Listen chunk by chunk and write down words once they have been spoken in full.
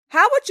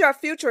How would your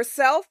future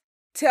self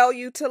tell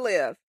you to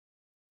live?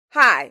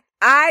 Hi,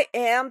 I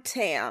am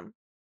Tam.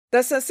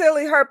 The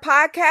Sincerely Her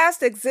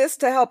podcast exists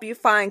to help you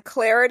find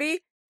clarity,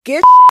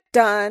 get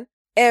done,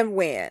 and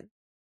win.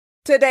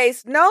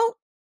 Today's note: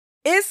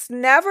 it's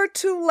never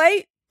too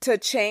late to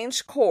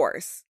change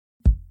course.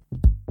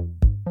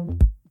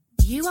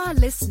 You are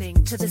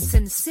listening to the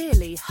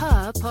Sincerely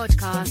Her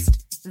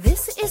podcast.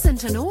 This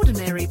isn't an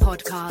ordinary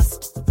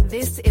podcast.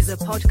 This is a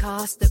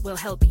podcast that will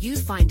help you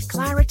find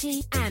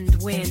clarity and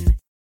win.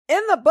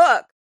 In the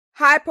book,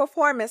 High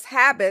Performance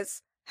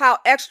Habits: How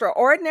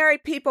Extraordinary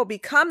People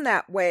Become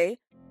That Way,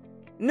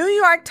 New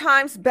York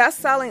Times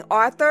bestselling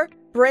author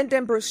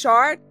Brendon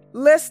Burchard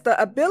lists the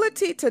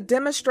ability to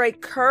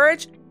demonstrate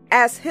courage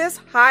as his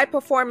high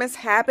performance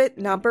habit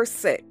number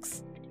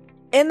 6.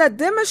 In the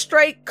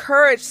Demonstrate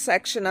Courage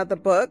section of the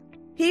book,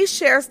 he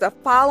shares the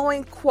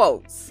following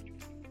quotes.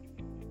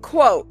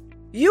 Quote,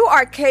 "You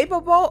are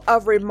capable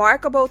of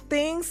remarkable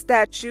things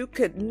that you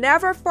could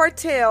never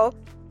foretell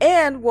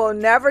and will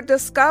never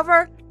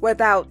discover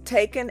without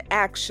taking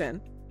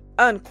action."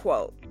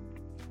 Unquote.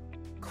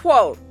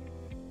 Quote,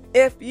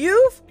 "If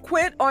you've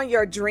quit on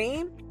your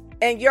dream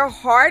and your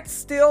heart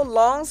still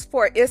longs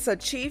for its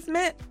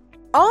achievement,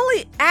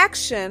 only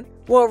action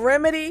will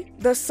remedy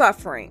the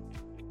suffering.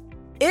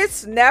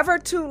 It's never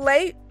too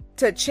late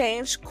to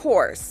change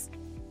course."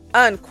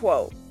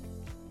 Unquote.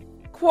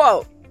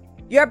 Quote,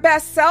 "Your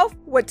best self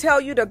would tell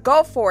you to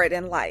go for it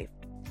in life.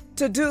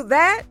 To do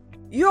that,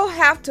 you'll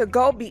have to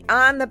go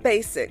beyond the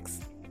basics.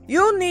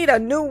 You'll need a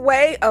new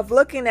way of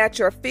looking at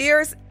your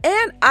fears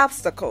and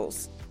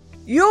obstacles.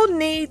 You'll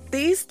need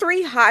these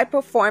 3 high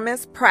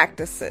performance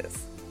practices.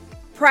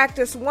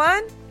 Practice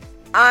 1,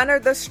 honor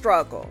the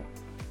struggle.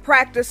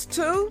 Practice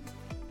 2,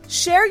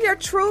 share your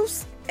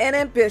truths and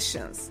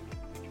ambitions.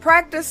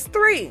 Practice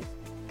 3,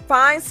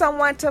 find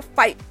someone to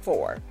fight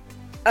for."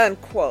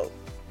 Unquote.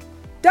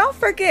 Don't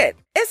forget,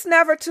 it's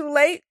never too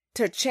late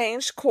to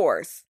change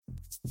course.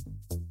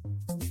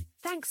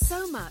 Thanks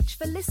so much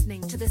for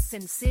listening to the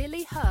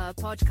Sincerely Her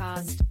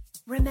podcast.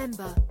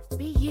 Remember,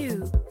 be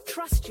you,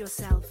 trust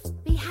yourself,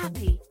 be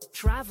happy,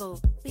 travel,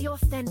 be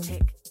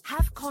authentic,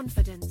 have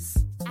confidence,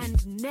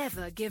 and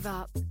never give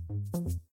up.